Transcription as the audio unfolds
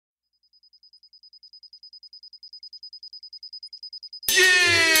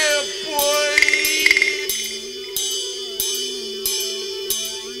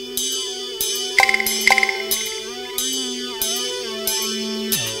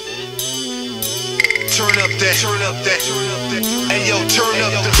turn up that. Hey yo, turn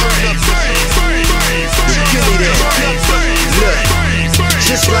up the. Give me that. Look,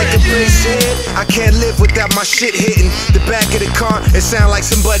 just like a Basshead, I can't live without my shit hitting the back of the car. It sound like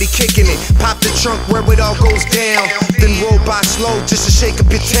somebody kicking it. Pop the trunk where it all goes down, then roll by slow just to shake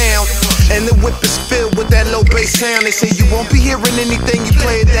up your town. And the whip is filled with that low bass sound. They say you won't be hearing anything you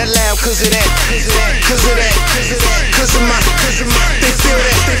play it that loud. Cause of that, cause of that, cause of my, they feel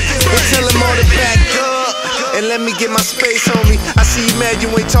that. They tell them all to back up and let me get my space on me. I see you mad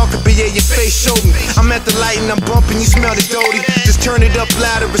you ain't talking, but yeah, your face showed me. I'm at the light and I'm bumping, you smell the doty. Just turn it up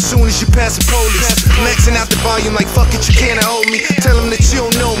louder as soon as you pass the police. Maxing out the volume like fuck it, you can't hold me. Tell them that you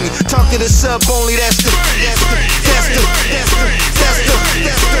don't know me. Talk to the sub only, that's the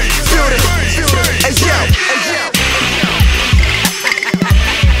feel the, hey yo, hey yo.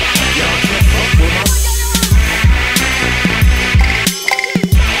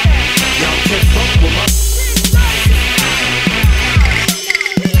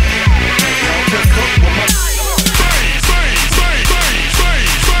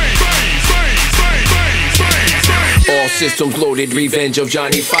 Systems loaded, revenge of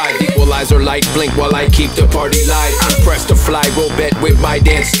Johnny 5. Equalizer light blink while I keep the party live. I'm pressed to fly, robot with my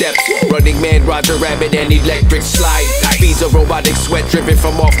dance steps. Running Man, Roger Rabbit, and electric slide. Beats of robotic sweat dripping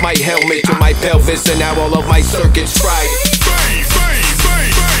from off my helmet to my pelvis, and now all of my circuits fried.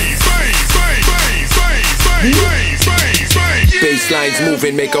 Basslines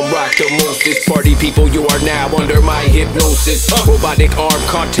moving, make them rock the most. This party people, you are now under my hypnosis. Robotic arm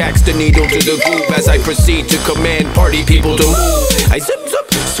contacts the needle to the groove as I proceed to command party people to move. I zip,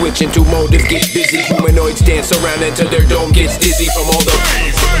 switch into mode, get busy. Humanoids dance around until their dome gets dizzy from all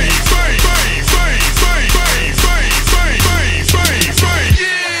the